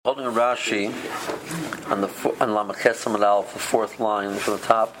Holding a Rashi on Lamachesam and Alf, the fourth line from the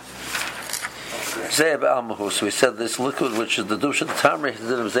top. Ze'eb Almahu. So we said this liquid, which is the Dusha the Tamri, is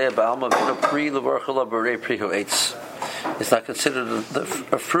Ze'eb Almahu, pre Levarchala B'rei Prihu Eitz. It's not considered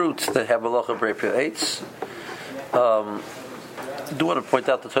a fruit that have Balacha B'rei Prihu Eitz. I do want to point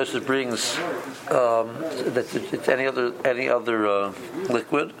out that Tosfos brings that it's any other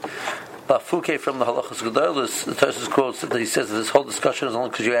liquid. Fuke from the Halachas Gedolos, the Tosfos quotes that he says that this whole discussion is only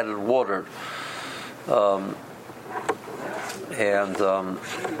because you added water. The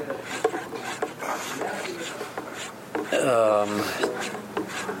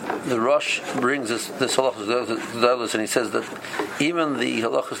Rosh brings this Halachas Gedolos, and he says that even the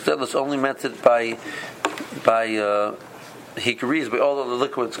Halachas Gedolos only meant it by he agrees by all of the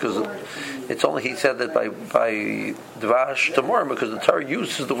liquids, because it's only, he said that by dvash tamorim, because the Torah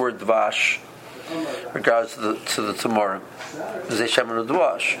uses the word dvash in regards to the tamorim, zeishaman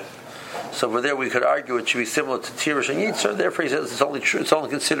dvash. So over there we could argue it should be similar to tirish and yitzar. Therefore he says it's only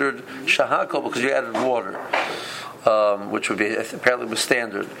considered shahakol because you added water, which would be apparently was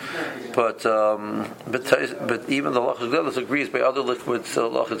standard. But even the Halachas Gedolos agrees by other liquids. The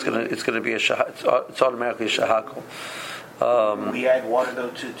it's going to be it's automatically a shahakol. We add water though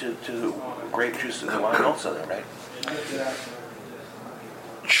to grape juice and wine also, then, right?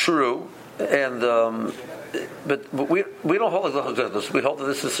 True, and but we don't hold like the we hold that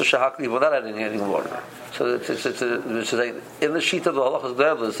this is a shahakli without adding any water. So it's in the sheet of the Halachas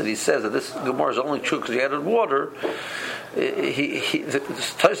Daf that he says that this Gemara is only true because he added water.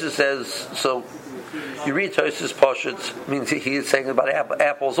 Tosfos says so. You read Tosfos Pashut, means he is saying about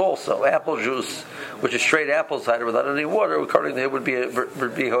apples also. Apple juice, which is straight apple cider without any water, according to him would be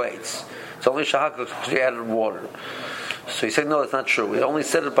hoetz. It's only shahakol because you added water. So he's saying no, that's not true. He only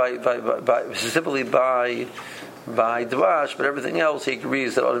said it by specifically by dvash, but everything else he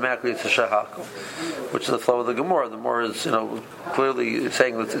agrees that automatically it's a shahakol, which is the flow of the Gemara. The Gemara is clearly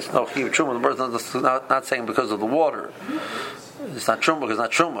saying that it's no chiv truma. The Gemara is not saying because of the water. It's not truma because it's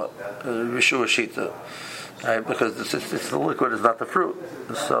not truma. Rishua shita, right? Because it's the liquid, it's not the fruit.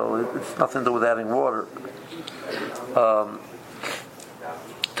 So it's nothing to do with adding water.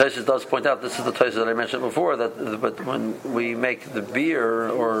 Tosfos does point out, this is the Tosfos that I mentioned before, but when we make the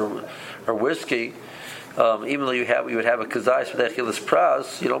beer or whiskey, even though you would have a kazais for echilas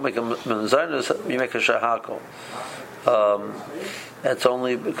pras, you don't make a menzainus, you make a shahakol. That's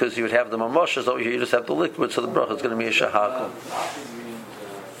only because you would have the mamoshes over here, you just have the liquid, so the bracha is going to be a shahakol.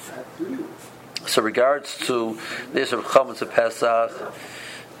 So regards to this of chametz of Pesach,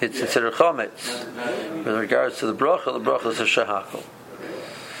 it's considered chametz. With regards to the bracha is a shahakol.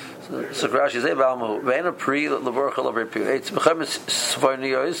 So Rashi says, "Ve'ena pri levorchal over pi." It's bechamis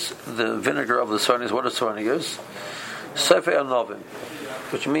svarnios, the vinegar of the svarnios. What are svarnios? Sefei anovim,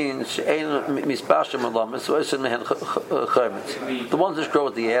 which means the ones that grow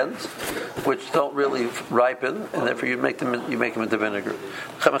at the end, which don't really ripen, and therefore you make them into vinegar.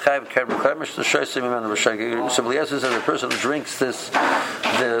 So Eliezer says the person who drinks the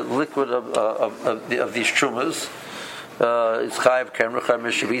liquid of these trumas, it's chayav k'rem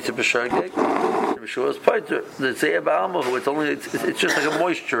chamish shavita b'shargeg. Rishua's pater. The ze'eb almahu. It's just like a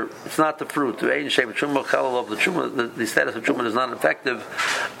moisture. It's not the fruit. The ein shem truma chalal of the truma. The status of truma is not effective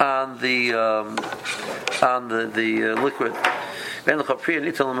on the liquid. The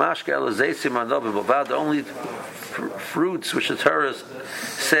only fruits which the Torah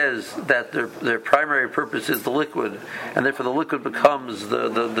says that their primary purpose is the liquid, and therefore the liquid becomes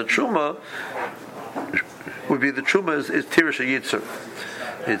the truma, would be the truma is tirish or yitzar.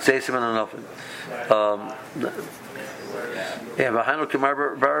 It's zeisim and nothing.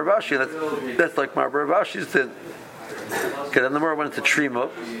 That's like Mar Barabashi's did. Okay, then the more went into trima.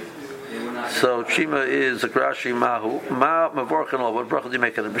 So trima is a grashi mahu ma mavorchan. What bracha do you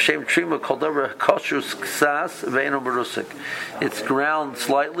make it? B'shem trima called over koshrus ksas ve'eno berusik. It's ground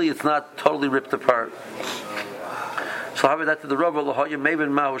slightly. It's not totally ripped apart. So how about that to the Rabbi Lahoya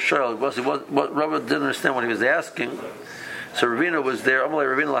Maven Mahu Shal? What Rabbi didn't understand what he was asking. So Ravina was there. Amalei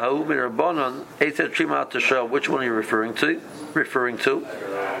Ravina Lahu Mir Rabbanon Eitzet Trima to Shal. Which one are you referring to?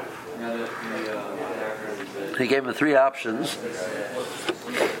 He gave him three options.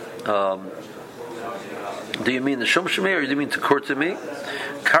 Do you mean the shumshimi or do you mean tekurtimi?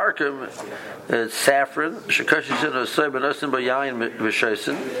 Karkim, saffron.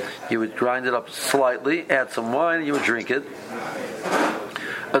 You would grind it up slightly, add some wine, and you would drink it.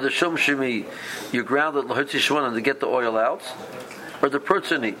 Or the shumshimi, you ground it to get the oil out. Or the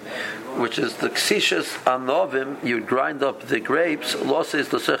purtzini, which is the ksishas anovim, you would grind up the grapes, loses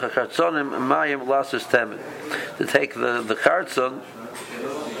the secha chartzonim, mayim lasus temet. To take the chartzon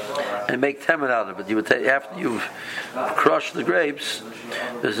and make temin out of it. You would take after you've crushed the grapes.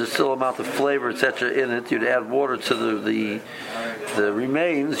 There's a still amount of flavor, etc. in it. You'd add water to the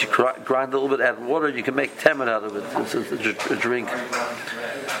remains. You grind a little bit, add water. You can make temin out of it. It's a drink.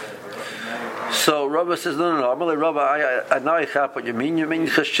 So Rabba says, no. Amalei Rabba, I know what you mean. You mean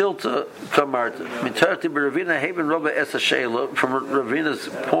chashilta kamarta. Mitarti beRavina Haven Rabba es Shayla. From Ravina's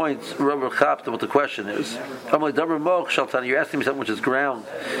point, Rabba chapta what the question is. Amalei Dabar Moch Shaltan. You're asking me something which is ground.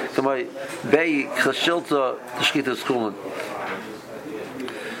 Kamai Bei chashilta tashkita schulen.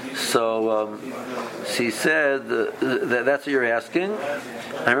 So he said that's what you're asking.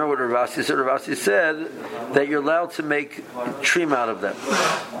 I remember what Ravasi said. Ravasi said that you're allowed to make trim out of them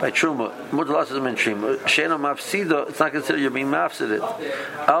by truma. Mutalas doesn't mean trim. Shena mafsida. It's not considered you're being mafsided.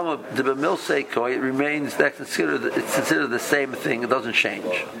 Alma de b'milseiko. It remains that it's considered the same thing. It doesn't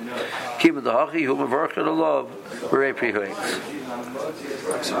change. Keep the hachi who mavarched the love. We're prihoitz.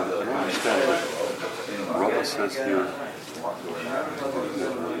 So I don't understand what Rabba says here.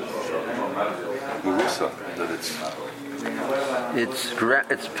 Marusa, that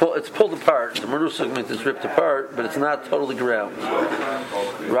it's pulled apart. The Marusa means it's ripped apart, but it's not totally ground.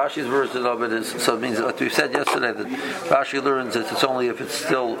 Rashi's version of it is so it means like we said yesterday that Rashi learns that it's only if it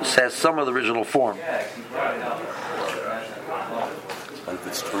still has some of the original form. And if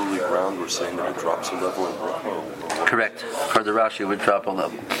it's totally ground, we're saying that it drops a level in Bracha. Correct. For the Rashi, it would drop a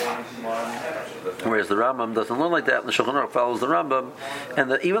level. Whereas the Rambam doesn't learn like that, and the Shulchan Aruch follows the Rambam.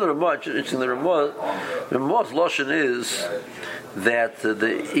 And even the Ramah, the Ramah's lashon is that the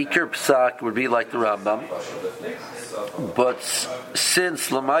Iker Psak would be like the Rambam. But since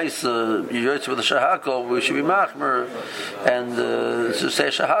Lamaisa, you're with the Shahako, we should be Machmer, and to say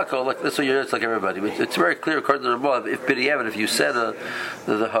Shahako, like this way you're like everybody. It's very clear according to the Ramah, if B'diavad, if you said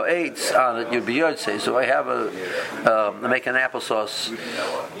the Ha'etz on it, you'd be Yotzei. So I have I make an applesauce,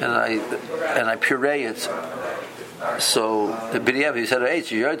 and I puree it. So the B'diavad, you said Ha'etz,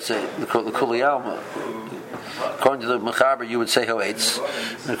 you're Yotzei, the Kuli Alma. According to the Mechaber, you would say Ha'etz.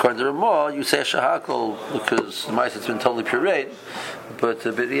 And according to the Ramah, you say Shahakol because the mice it's been totally pureed. But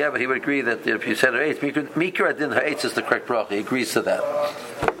he would agree that if you said Ha'etz, Mikra Adin Ha'etz is the correct bracha. He agrees to that.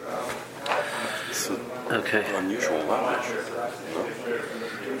 It's okay. Unusual language.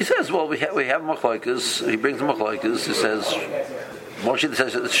 No? He says, well, we have Machlokes. He brings the Machlokes. He says, Moshe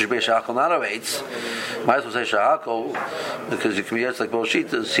says it should be a Shahakol, not Ha'etz. Might as well say Shahakol because you can be like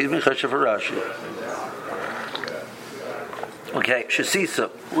Bolshitas. He's been Chesha for Rashi. Okay, Shasisa.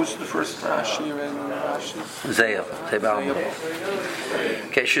 Who's the first Rashi in Rashi? Zayah.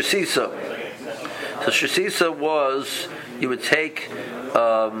 Okay, Shasisa. So Shasisa was, you would take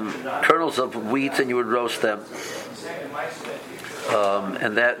kernels of wheat and you would roast them.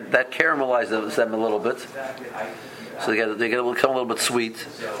 And that caramelizes them a little bit. So they become a little bit sweet.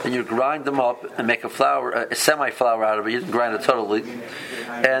 Then you grind them up and make a semi-flour out of it. You didn't grind it totally.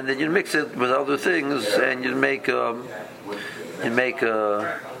 And then you mix it with other things and you make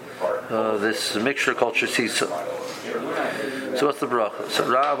this mixture called Shasisa. So what's the bracha? So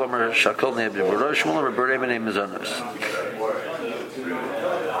Rav Amar Shakol Ne'ebdi B'Rosh Shmuel Amar B'Rei B'nei Mizonos.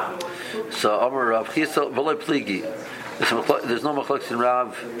 So Amar Rav Chisel V'Loi Pligi. There's no machlokes in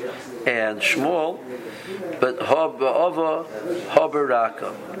Rav and Shmuel, but Ha'ava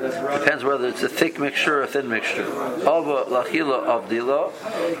Ha'beraka. Depends whether it's a thick mixture or a thin mixture. Ha'ava L'Achila Avdila.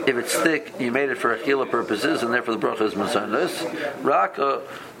 If it's thick, you made it for Achila purposes, and therefore the bracha is Mazonos. Raka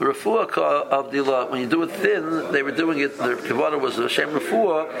Refuah Avdila. When you do it thin, they were doing it. The kavana was the Shem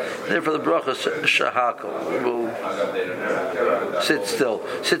Refuah, therefore the bracha is Shahako. We'll sit still,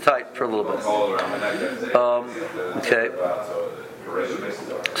 sit tight for a little bit. Okay.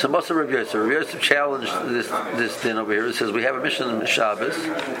 So Masa Rav Yosef challenged this din over here. It says we have a mission in Shabbos,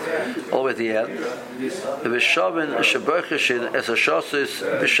 all the way at the end. The Vishavin Shabbachashin as a Shabbos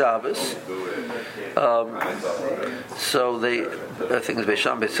b'Shabbos. So they, I think it's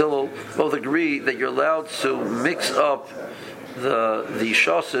Beisham Beisilul, both agree that you're allowed to mix up the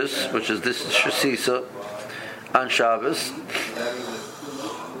Shabbos, which is this Shasisa, on Shabbos.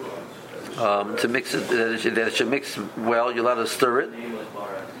 To mix it, that it should mix well, you're allowed to stir it.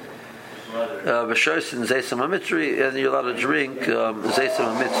 V'shois and zeisam hamitzri, and you're allowed to drink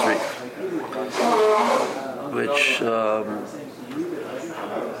zeisam hamitzri, which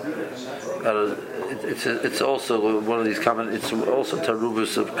it's also one of these common. It's also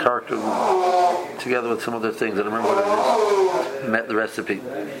tarubus of karkum together with some other things. I don't remember what it is. Met the recipe.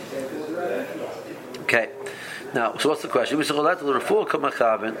 Okay. Now, so what's the question? We say refuah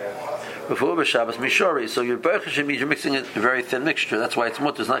kamachavin. Before Shabbos Mishori, so your Berachos means you're mixing it a very thin mixture. That's why it's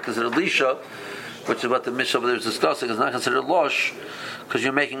mutter. It's not considered lisha which is what the Mishnah over there is discussing, is not considered losh because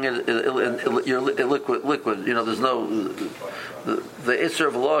you're making it a liquid. You know, there's no the issur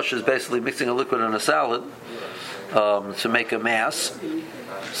of losh is basically mixing a liquid in a salad to make a mass.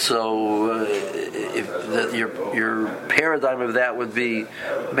 So, your paradigm of that would be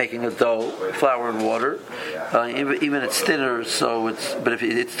making a dough, flour and water. Even it's thinner, but if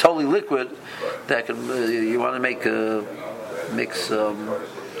it's totally liquid, that can you want to make a mix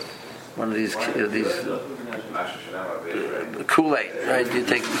one of these Kool-Aid, right? You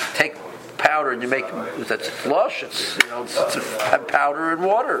take powder and you make that's slush. It's powder and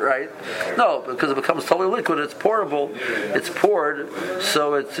water, right? No, because it becomes totally liquid. It's pourable. It's poured,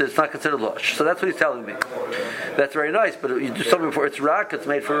 so it's not considered lush. So that's what he's telling me. That's very nice, but you do something before it's rock. It's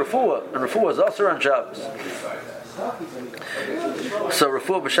made for refuah, and refuah is also on Shabbos. So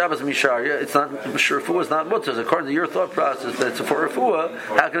refuah b'Shabbos misharia. It's not refuah is not mutter. According to your thought process, that it's for refuah.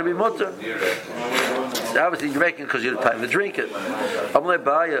 How can it be mutter? Obviously, you're making it because you have time to drink it. I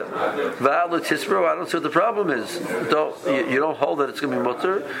don't see what the problem is. You don't hold that it's going to be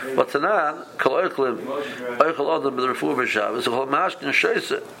mutter. But tanan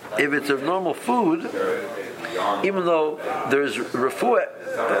if it's a normal food, even though there's refuah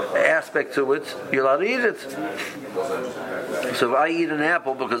aspect to it, you're allowed to eat it. So if I eat an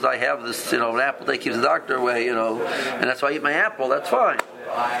apple because I have this, an apple that keeps the doctor away, and that's why I eat my apple, that's fine.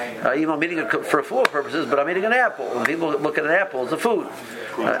 Even though I'm eating it for full purposes, but I'm eating an apple. And people look at an apple as a food.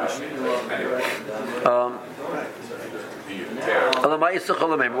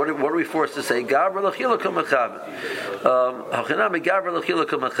 What are we forced to say?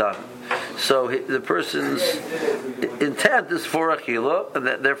 So the person's intent is for achila, and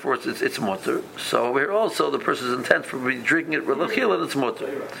therefore it's mutter. So here also the person's intent for drinking it with achila, and it's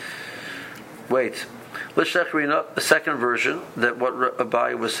mutter. Wait. Let's check the second version that what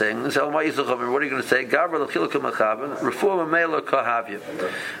Abai was saying. What are you going to say?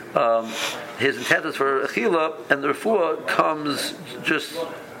 His intent is for achila, and the refuah comes just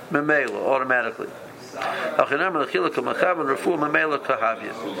memela automatically.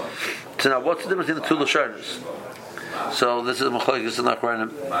 So now, what's the difference in the two lashonos? So this is a machlokes in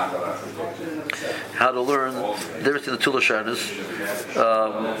Nachronim. How to learn the difference in the two lashonos.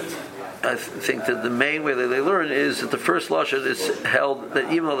 I think that the main way that they learn is that the first lashon is held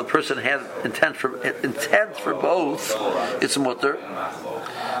that even though the person had intent for both, it's mutter.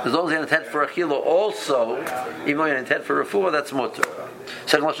 As long as he had intent for achila also, even though he had intent for refuah, that's mutter.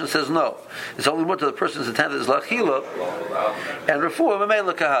 Second lashon says no. It's only mutter the person's intent is lachila, and refuah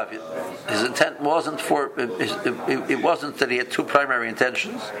memela kahavia. His intent wasn't it wasn't that he had two primary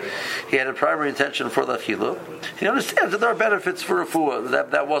intentions. He had a primary intention for lachila. He understands that there are benefits for refuah.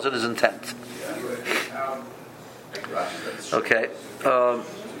 That wasn't his intent. Okay,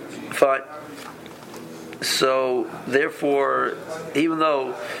 fine. So, therefore, even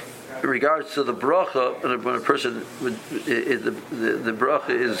though, in regards to the bracha, when a person the bracha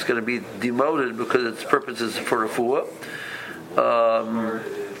is going to be demoted because its purpose is for refuah,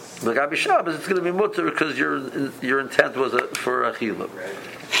 like Abi Shabbos, it's going to be mutter because your intent was for achila.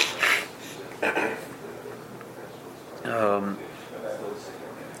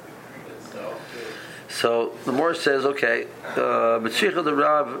 So the Morris says, okay, B'tzicha the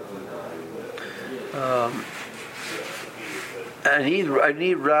Rav, I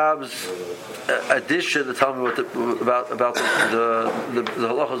need Rav's addition to tell me about the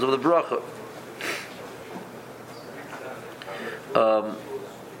halachos of the bracha.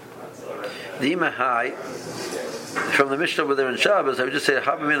 The Imahai from the Mishnah over there in Shabbos, I would just say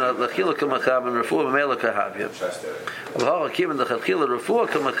Habamina lachila kamachab and refuah memela kahavia. V'halakim and the chachila refuah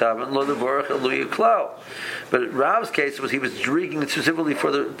kamachab and lo devorach eluya klau. But Rav's case was he was drinking specifically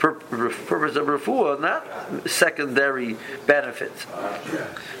for the purpose of refuah, not secondary benefit.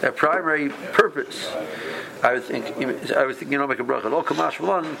 A primary purpose. I would think make a bracha. Lo kamash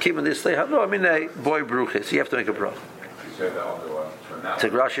v'lon kimin this day. No, I mean boy bruches. You have to make a bracha.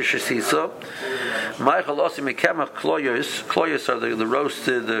 Tegrasha shesisa. Michael osim mikemach kloyos. Kloyos are the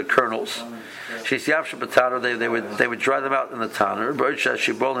roasted kernels. Shesiyavsha b'tanner. They would dry them out in the tanner. Broisha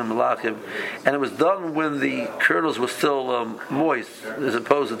shibolim malachim. And it was done when the kernels were still moist, as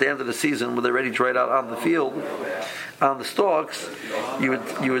opposed at the end of the season when they're already dried out on the field, on the stalks. You would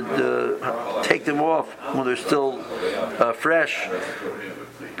take them off when they're still fresh.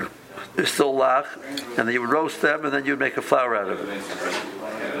 They're still lach, and then you would roast them, and then you would make a flour out of it.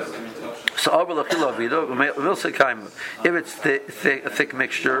 So, if it's a thick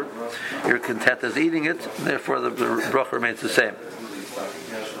mixture, you're content as eating it, and therefore the bracha remains the same.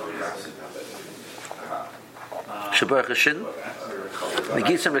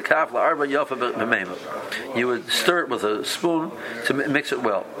 You would stir it with a spoon to mix it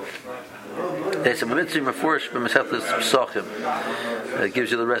well. It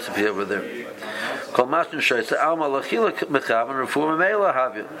gives you the recipe over there.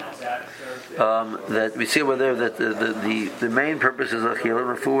 That we see over there that the main purpose is achila,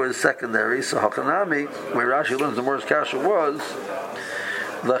 and refuah is secondary. So hakanami, where Rashi learns the Morris Kasha was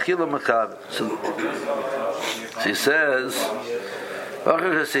l'achila mechavin. So he says,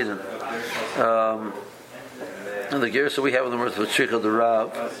 the gears that we have in the Morris of Tzricha the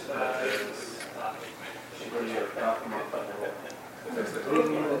Rav.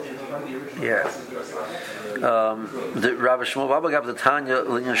 Yeah. The Rabbi Shmuel Baba gave the Tanya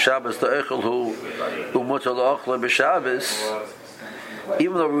Linyan Shabbos the Echel who mutar l'ochle b'Shabbos.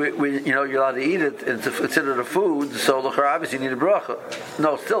 Even though you're allowed to eat it and it's considered a food, so obviously you need a bracha.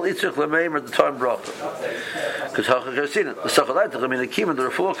 No, still itzrich l'meim at the time bracha. Because the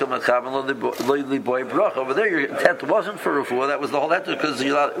bracha over there, your intent wasn't for refuah. That was the whole intent because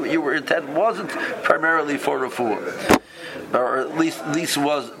your intent wasn't primarily for refuah. Or at least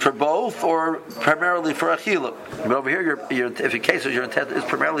was for both, or primarily for achila. But over here, if your case is your intent is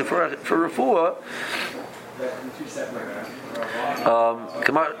primarily for refuah,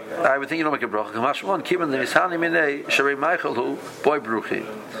 I would think you don't make a bracha. Kamash one, keeping the misani minei sharei Michael who boy bruchi.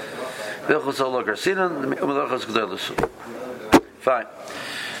 Fine.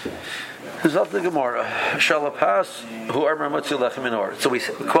 There's up the Gemara. Shalapas who are mutzi lechem minor. So we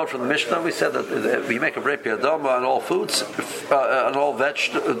quote from the Mishnah. We said that we make a break adama on all foods, on all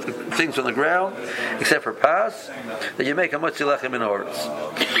things on the ground, except for pas. That you make a mutzi lechem minor.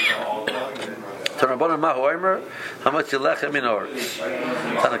 Tanakama mahu omer hamutzi lechem minor.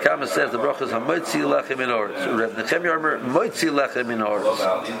 Tanakama says the brachos hamutzi lechem minor. Reb Nechemia omer mutzi lechem minor.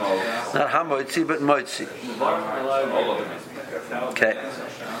 Not hamutzi but mutzi. Okay.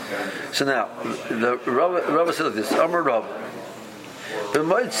 So now, the Rabbi said like this: Amar Rav,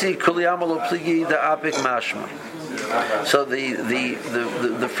 b'moitzi kuli amalo pligi da'apik mashma. So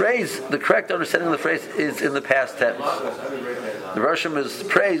the phrase, the correct understanding of the phrase is in the past tense. The Roshim is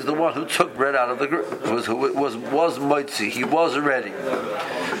praised the one who took bread out of the was moitzi. He was already.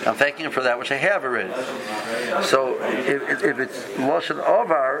 I'm thanking him for that which I have already. So if it's lashon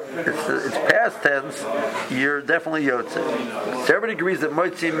avar, it's past tense. You're definitely yotze. So everybody agrees that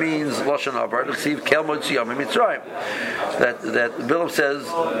moitzi means lashon avar. To see kel moitzi yom mitzrayim. That Bilam says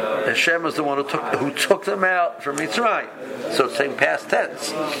Hashem is the one who took them out from Mitzrayim. So it's saying past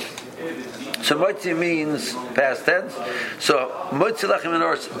tense. So moitzi means past tense. So moitzi lechem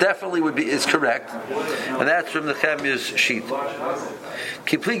minor definitely is correct, and that's from the Chemia's sheet.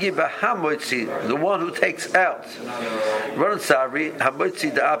 Kipligi b'hamoitzi, the one who takes out. Ron Savri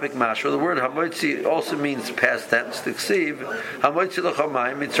hamoitzi da'apik mashra. The word hamoitzi also means past tense. T'ksiv hamoitzi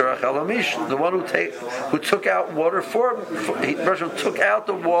lechamayim mitzarach alamish. The one who took out water Hashem took out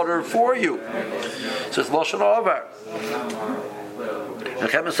the water for you. So it's lashon avar.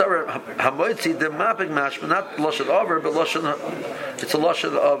 Hamoitzi the mapping mashma, not lashon over, but it's a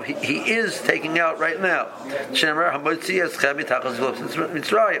lashon of he is taking out right now. So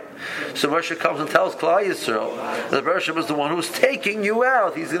Moshe comes and tells Klal Yisrael that Bereshit was the one who's taking you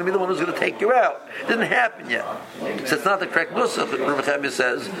out. He's going to be the one who's going to take you out. It didn't happen yet. So it's not the correct nusach. Rabbi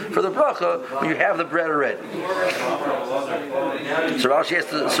says for the bracha when you have the bread already. So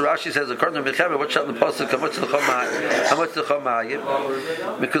Rashi says according to Rabbi, what's the pasuk?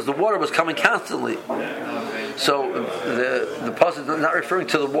 Because the water was coming constantly. So the pasuk is not referring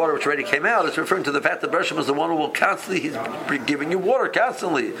to the water which already came out. It's referring to the fact that Bereshit is the one who will constantly, he's giving you water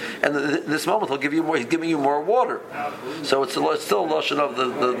constantly, and this moment he'll give you more. He's giving you more water. So it's still a lashon of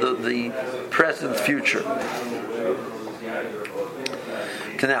the present future.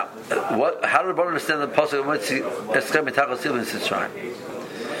 Okay, now, how did Rabbanan understand the pasuk of Motzi Eschem Mitachas Silvin in Sitzrayim?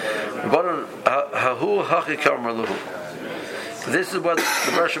 Rabbanan Hahu Hachi Karmar Luhu. This is what the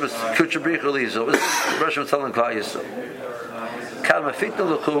Brachos Kuchabrich Elizo. This is the Brachos telling Klal Yisrael. Kal Mafitna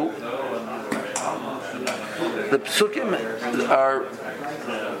Luchu. The psukim are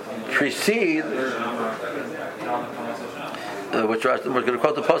precede. Which we're going to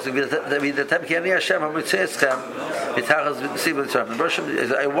quote the pasuk.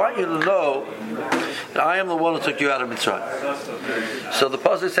 I want you to know that I am the one who took you out of Mitzrayim. So the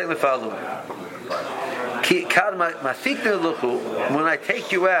pasuk is saying the following. When I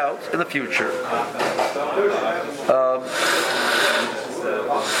take you out in the future,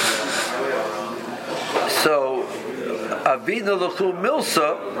 so Avina Luchu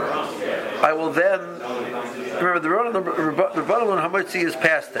Milsa, I will then remember the Rabbanan Hamotzi is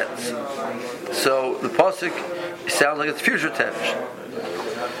past tense. So the pasuk It sounds like it's future tense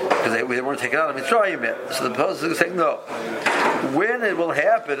because they weren't taken out of Mitzrayim yet. So the pasuk is saying no. When it will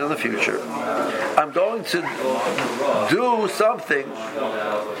happen in the future, I'm going to do something.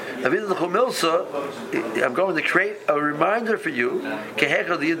 I'm going to create a reminder for you.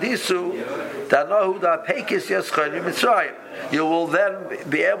 You will then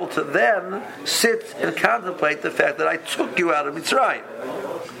be able to then sit and contemplate the fact that I took you out of Mitzrayim.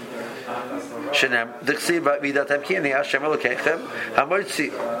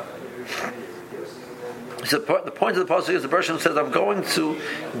 So the point of the pasuk is the person says, "I'm going to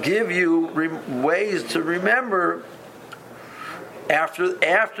give you ways to remember after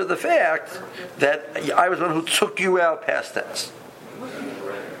the fact that I was the one who took you out." Past tense.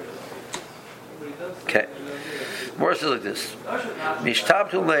 Okay. More says like this: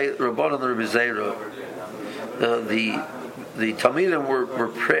 Mishtabtu le Rabbanan Rabbi Zera. The Talmidim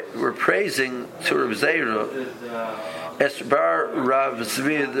were praising to Rabbi Zera. Bar Rav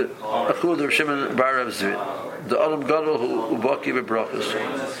Zvid, Achud Rav Shimon Bar Rav Zvid, the Adam Gadol who Baki Brachos.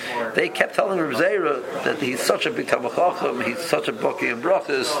 They kept telling Rav Zera that he's such a big Talmid Chacham, he's such a Baki in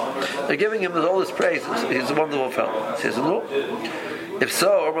Brachos. They're giving him all this praise. He's a wonderful fellow. He says, no. If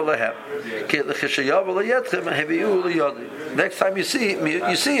so, next time you see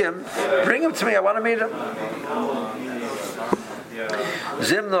him, bring him to me. I want to meet him.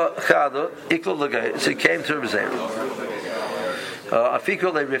 Zimna Chado equal Lagay. So he came to Rav Zera.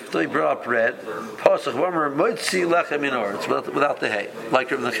 Afikol they brought up bread. Pasach Warmer Moitzi Lechem in Oretz without the hay,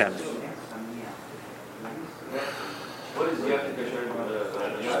 like Rav Nechem.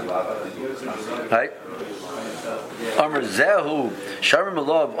 Right? Amr Zehu Sharm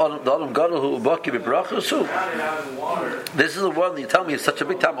Alav Adam Gadol Baki Brachos. This is the one that you tell me he's such a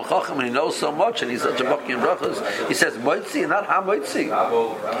big Talmid Chacham and he knows so much and he's such a Baki in Brachos. He says Moitzi, not HaMoitzi.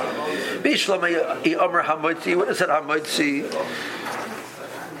 Bishlam Amr HaMoitzi. What is it HaMoitzi?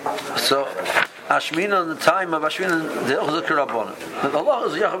 So Ashmina in the time of Ashmina, the Allah is Kirabon. The Allah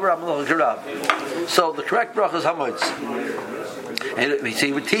is Yachav Allah Kirab. So the correct bracha is Hamoitz. And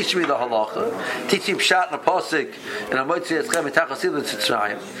he would teach me the halacha, teach me pshat and a pasuk, and Hamoitz Yetzchem Mitachas Ilin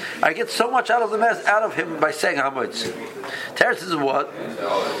Tzitzrayim. I get so much out of him by saying Hamoitz. Teretz is what?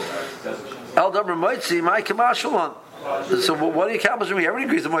 El Dabra Moitzi, my Kamashalon. So what do you accomplish with me? Everybody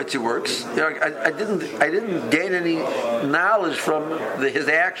agrees the Moitzi works. You know, I didn't gain any knowledge from his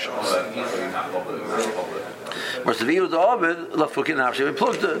actions. He did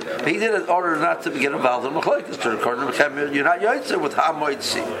it in order not to get involved in Machlokes. You're not Yotze with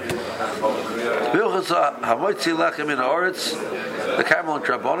HaMoitzi. HaMoitzi Lechem in Oretz, the Carmel and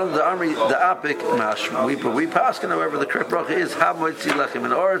Krabonim, the army, the Apik Mash. We pass, however, the correct bracha is HaMoitzi Lechem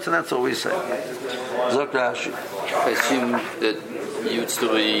in Oretz, and that's what we say. Zok Rashi. I assume that you would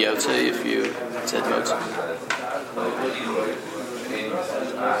still be Yotze if you said Moitzi.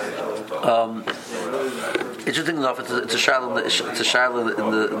 Interesting enough, it's a shiloh in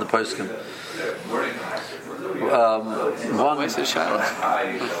the poskim. Why is it shiloh?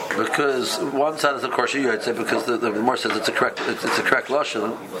 Because one side is of course you would say because the more says it's a correct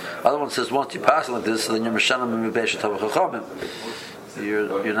lashon. Other one says once you pass like this, then you're mishanim and mibeshet havachachamim.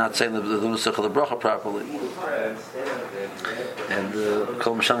 You're not saying the nusach of the bracha properly. And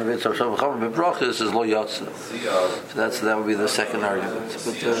kol mishanim mibeshet havachachamim brachos is lo yotze. So that would be the second argument. But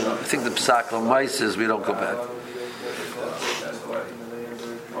I think the psak on mice is we don't go back.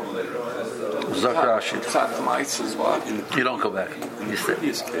 Zakrashi. Psak mice is what? You don't go back. In the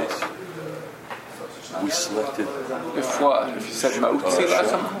previous case, we selected. If what? If you said Moitzi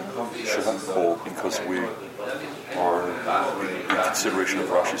Lechem? Shavuot because we are in consideration of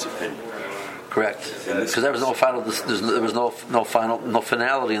Rashi's opinion. Correct. Because there was no final. There was no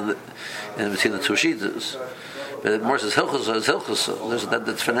finality in between the two shittas. But it more says hilchos is hilchos. There's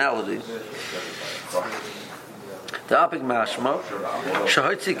that's finality. The apik mashma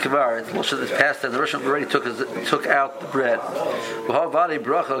shahotzi kvar. It's past and the Russian already took out the bread. V'havadi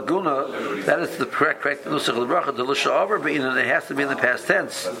bracha guna. That is the correct nusach of the bracha. The lusha over, but it has to be in the past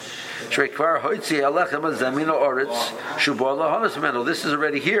tense. Shrei kvar hoitzi alechem zamino oritz shubor lahanas meno. This is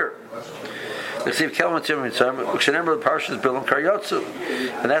already here. And that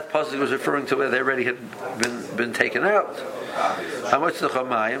pasuk was referring to where they already had been taken out. How much the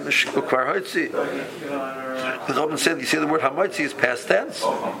chamayim? The Rabban said, you see the word hamoitzi is past tense.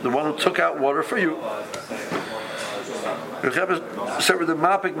 The one who took out water for you. So with the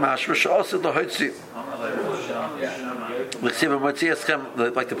mapik mashra also the hoitzi.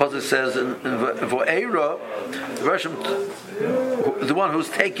 like the pasuk says in Vo'era, the one who's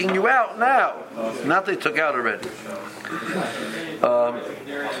taking you out now, not they took out already.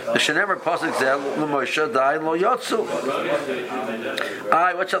 The Shenemer pasuk said, "L'Moshe died lo yotzu."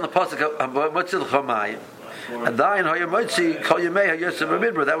 What's on the pasuk? Motzil chamayim. And that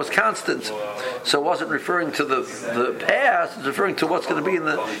was constant, so it wasn't referring to the past; it's referring to what's going to be in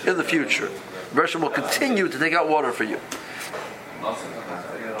the future. Bereshit will continue to take out water for you.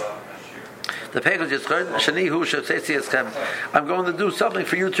 The Pegel is I'm going to do something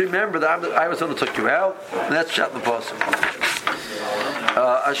for you to remember that I was the one who took you out, and that's shot in the pasuk.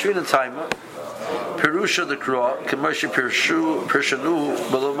 Ashrin and Taima. Perusha the Kra, Kemoshe Pershanu,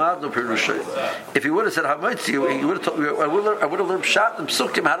 Balomadno Perusha. If he would have said Hamitzi, he would have told me, I would have learned Pshat and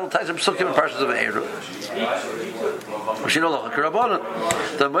Psukim, how to tie some Psukim and Parshas of Eiru. Mashino Locha Karabana,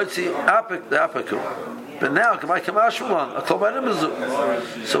 the Hamitzi Apik, the Apiku. But now, Kamai Kamashwan, a Klobanim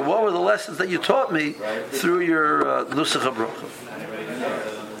Mizu. So what were the lessons that you taught me through your Nusach HaBrocha?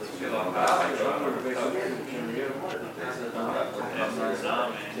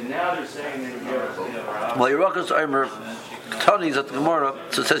 Well, Yerakas Omer Tani's at the Gemara,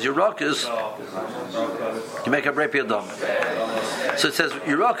 so it says Yerakas, you make a Repi Adam. So it says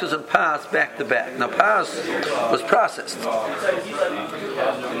Yerakas and Pas back to back. Now Pas was processed.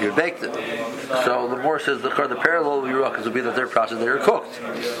 You baked it. So the more says the parallel of Yerakas would be that they're processed, they're cooked.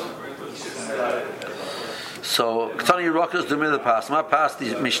 So Ketani Yerakas do the Pas. My Pas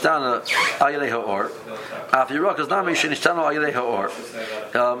the Mishtana Ayalei Ha'or. After Yerakas Nami Shinistana Ayalei Ha'or.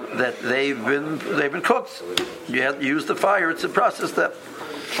 That they've been cooked. You have to use the fire. It's a process step.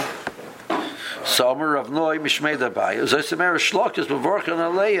 So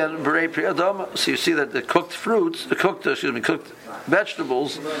you see that the cooked fruits, cooked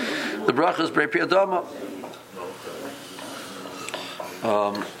vegetables, the brachas Brei Pri Adama.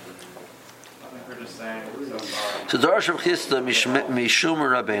 So Darash Rav Chisda Mishum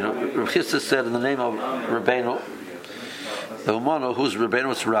Rabbeinu. Rav Chisda said in the name of Rabbeinu, the Umano, who's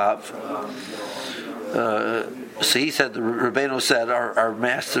Rabbeinu, it's Rav. So he said, Rabbeinu said, our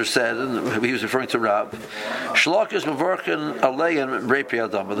master said, and he was referring to Rav. Shlokish Mavorkin Aleyan Brei Pri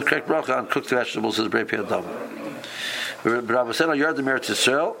Adama. The correct bracha on cooked vegetables is Brei Pri Adama. Rabbi said, "You're the Eretz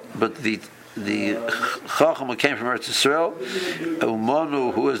Yisrael," but the Chacham who came from Eretz Yisrael,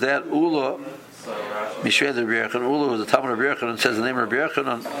 Umanu, who is that Ula. Mishvei the Rabbi Yechon, Ulu was the Talmud of Rabbi Yechon, and says the name of Rabbi Yechon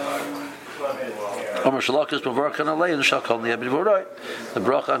on Omer Shalakis Bavarkan Alei and Shakal Niyabi Voroi. The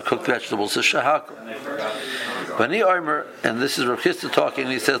bracha on cooked vegetables is Shahakal. Bani Omer, and this is Rav Chisda talking,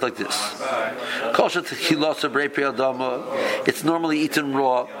 and he says like this: Kosher Techilas Brei Pri Adama. It's normally eaten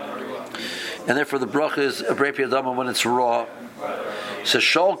raw, and therefore the bracha is a Brei Pri Adama when it's raw. So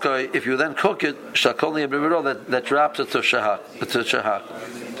Shalkai, if you then cook it, Shakal Niyabi Voroi, that drops it to Shahakal.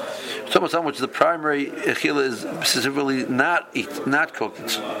 Some which the primary achila is specifically not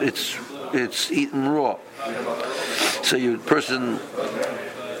cooked. It's eaten raw. So person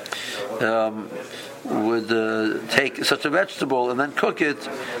would take such a vegetable and then cook it.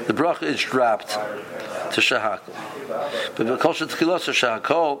 The bracha is dropped to shahakol. But the kol shetchilos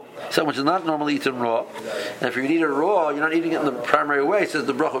shahakol, something which is not normally eaten raw. And if you eat it raw, you're not eating it in the primary way. It says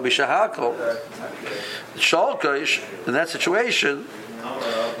the bracha will be shahakol. Shalkosh, in that situation.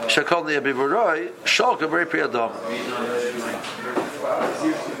 Shakol Niyabi Voroi, Shalka Brei Pri Adama.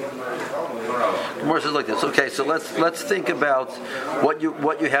 The more says like this. Okay, so let's think about what you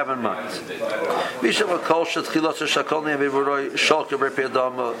have in mind. That's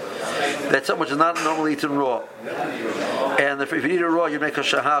something which is not normally eaten raw. And if you eat it raw, you make a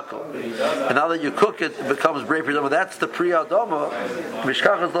shahakol. And now that you cook it, it becomes Brei Pri Adama. That's the Pri Adama.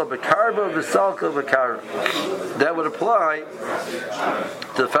 That would apply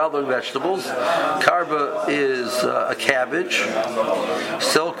to the following vegetables. Karba is a cabbage.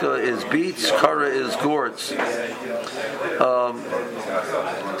 Silka is beets. Kara is gourds.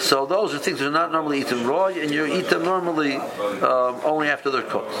 So those are things that are not normally eaten raw, and you eat them normally only after they're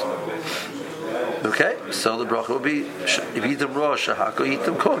cooked. Okay, so the bracha will be if you eat them raw, shahako. Eat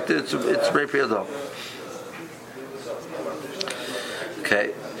them cooked, it's Brei Pri Adama.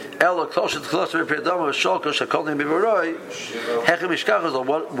 Okay.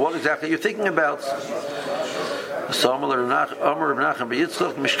 What exactly are you thinking about?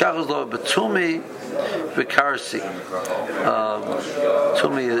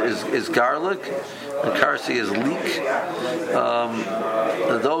 Tumi is garlic, and karsi is leek.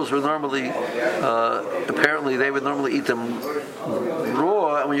 Those were normally, apparently they would normally eat them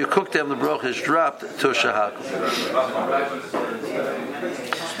raw, and when you cook them, the bracha is dropped to a shahak.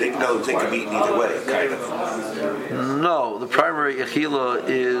 They can be eaten either way, kind of. No, the primary achila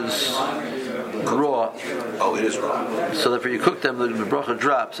is raw. Oh, it is raw. So that when you cook them, the bracha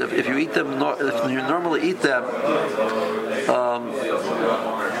drops. If you eat them, if you normally eat them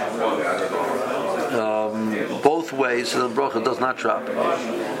both ways, so the bracha does not drop.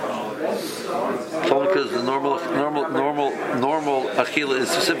 So because the normal achila is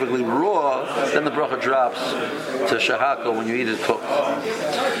specifically raw, then the bracha drops to shahako when you eat it cooked.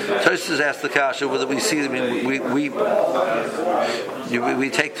 Tosfos asked the kasha whether we see. I mean, we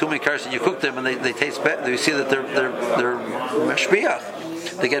take too many kars and you cook them and they taste better. We see that they're mashbiach.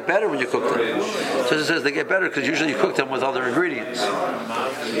 They get better when you cook them. So it says they get better because usually you cook them with other ingredients.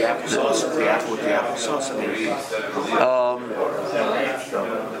 The applesauce, the applesauce,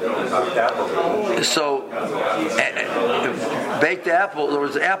 so baked apple, in other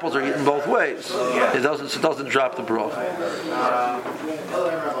words, the apples are eaten both ways. It doesn't drop the broth.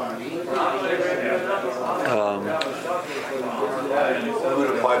 We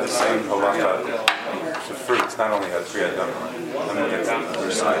would apply the same halacha to fruits, not only at Kriya Dama.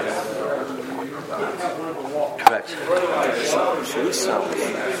 Correct. So this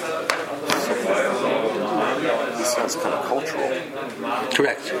sounds kind of cultural.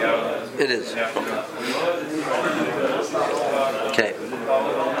 Correct. It is. Okay.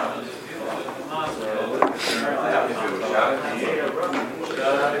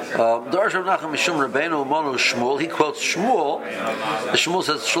 Darshav Nachum Mishum Rabbeinu Monu Shmuel. He quotes Shmuel. Shmuel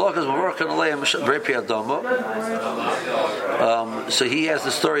says Shlokas Mavorkan Aleim Brepi Adama. So he has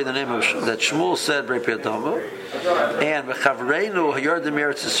the story in the name of that Shmuel said Brepi Adama. And V'Chavreinu Hayardim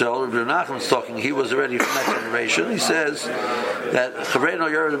Eretz Yisrael. Rabbi Nachum is talking. He was already from that generation. He says that Chavreinu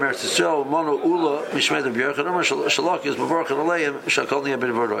Hayardim Eretz Yisrael Monu Ula Mishmed Rabbi Yochanan Shlokas Mavorkan Aleim Shakol Nia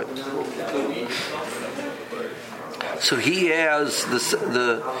Ben Voroi. So he has the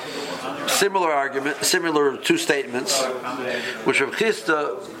similar argument, similar two statements, which Rav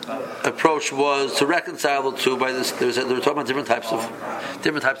Chisda approach was to reconcile the two by this. They were talking about different types of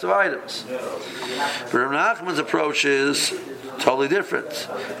items. But Rav Nachman's approach is totally different.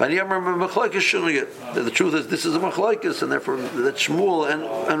 The truth is, this is a machlokes, and therefore that Shmuel and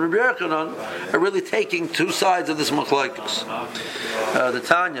Rabbi Yochanan are really taking two sides of this machlokes. The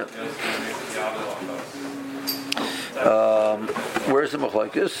Tanya. Where's the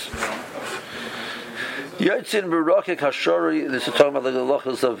machlokes? Yotzin Barakik Hashari. This is talking about the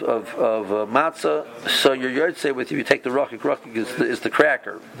halachas of matzah. So your yotze with you take the rakik. Rakik is the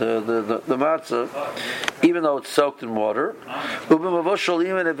cracker, the matzah, even though it's soaked in water.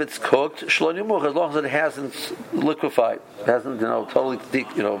 Even if it's cooked, as long as it hasn't liquefied, hasn't totally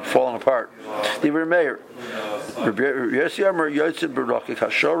fallen apart. The Meir.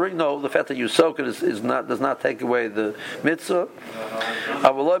 No, the fact that you soak it does not take away the mitzvah.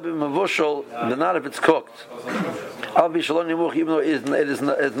 But not if it's cooked. Even though it is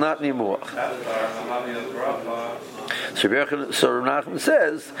not nimuach. So Nachman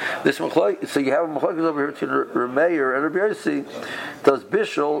says this machlokes. So you have a machlokes over here between Rameir and Rabbi Yossi. Does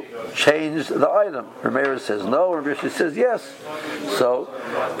bishul change the item? Rameir says no. Rabbi Yossi says yes. So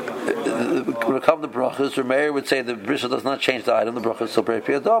when it comes to brachos, Rameir would say the bishul does not change the item. The brachos is still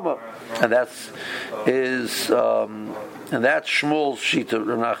brepi adama, and that's Shmuel's shita.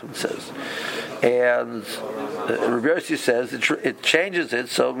 Rav Nachman says, and Rabbi Yossi says it changes it,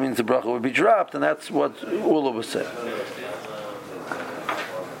 so it means the bracha would be dropped, and that's what Ula was saying.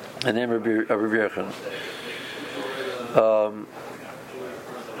 And then Rabbi Yochanan.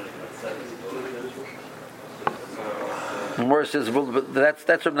 More says, but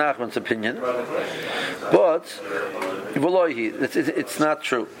that's Rav Nachman's opinion, but it's not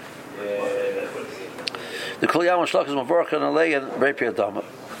true. The Kol Yam Shlach is Mavorach and Alei and Brepi Adama.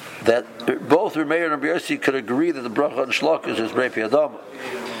 That both Rameir and Rabbi Yossi could agree that the bracha on Shlach is Brepi Adama.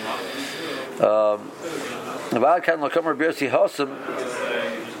 Avad kan lakam Rabbi Yossi Hasam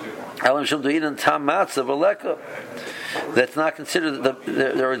Alam Shum Doinan Tam Matzah V'Leka. That's not considered.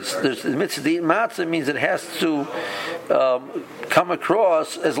 There's the mitzvah to eat matzah means it has to come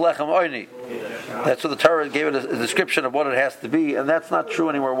across as lechem oini. That's what the Torah gave it a description of what it has to be, and that's not true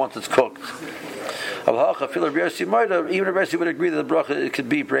anymore once it's cooked. Even Rabbi Yossi would agree that the bracha it could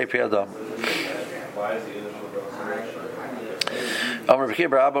be brepi adam.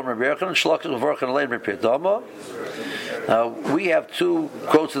 Now we have two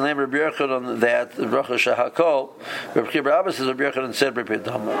quotes in the name of Rabbi Yochanan that the bracha shahakol. Rabbi Abba says Rabbi Yochanan said Rabbi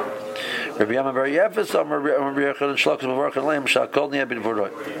Dama. Rabbi Yama Bar Yefes Rabbi Yochanan shlachos mavarach leim shahakol niyah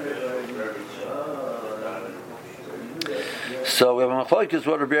b'nvoroi. So we have a machlokes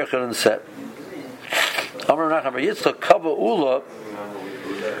what Rabbi Yochanan said. Amar Nachman Bar Yitzchak Kava Ula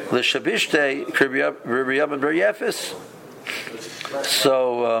l'Shabishte Rabbi Yabin Bar Yefis.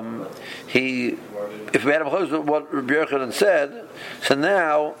 So if we had a machlokes what Rabbi Yochanan said, so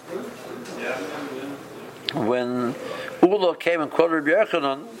now when Ula came and quoted Rabbi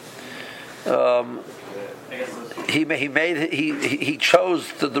Yochanan, he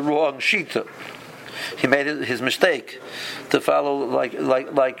chose the wrong shita. He made his mistake to follow like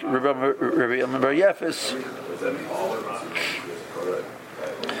Rabbi Bar Yefis.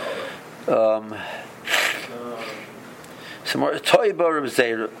 So Reb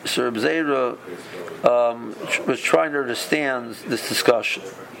Zera was trying to understand this discussion.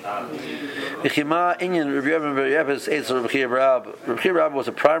 Rabbi was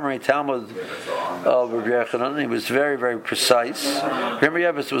a primary Talmud of Rabbi Yochanan. He was very, very precise. Rabbi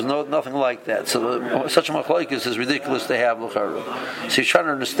Yefis was nothing like that. So such a machlokes is ridiculous to have. So he's trying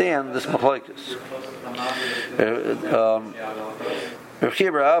to understand this machlokes.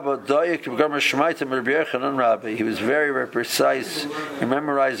 He was very, very precise in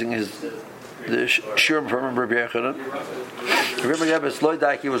memorizing the shiurim from Rabbi Yochanan. Rabbi Yefis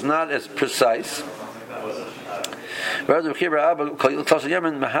Loidak, he was not as precise. He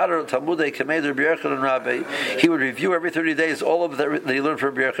would review every 30 days all of that he learned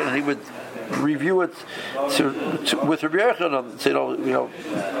from Rabbi Yochanan, and he would review it with Rabbi Yochanan,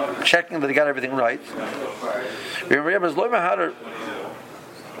 checking that he got everything right. Rabbi Yefis Loidak.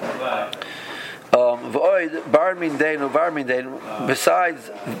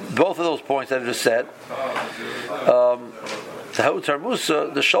 Besides both of those points that I just said, there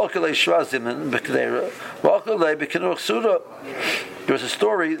was a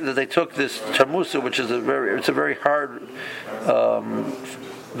story that they took this tarmusa, which is a very hard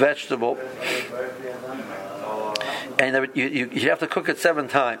vegetable, and you have to cook it 7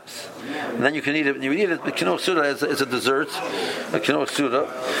 times, and then you can eat it. You eat it with kinoch suda as a dessert, a kinoch suda.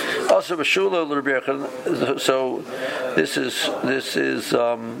 Also, b'shula l'Rabbi. So this is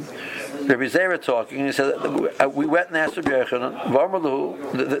Rabbi Zera talking. He said we went and asked Rabbi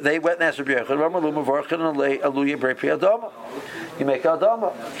Yochanan. They went and asked Rabbi Yochanan. You make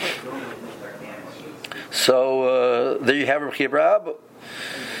adama. So there you have Rabbi Abba.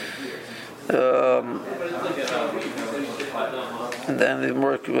 And then the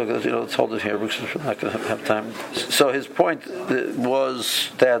more, let's hold it here because we're not going to have time. So his point was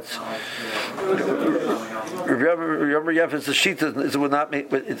that Rabbi Yefis the shita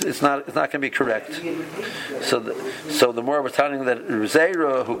it's not going to be correct. So the more we're telling that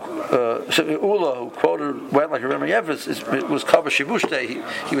Zera Ula who went like Rabbi Yefis it was Kava Shibushte.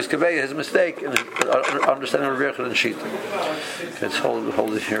 He was conveying his mistake and understanding Rabbi Yochanan shita. Let's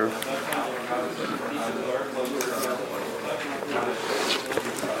hold it here.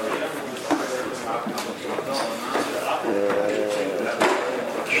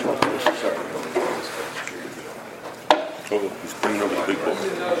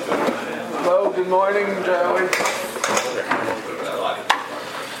 Hello, good morning, Joey.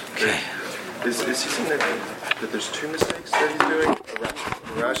 Okay. Is he saying that there's 2 mistakes that he's doing?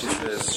 Rashi says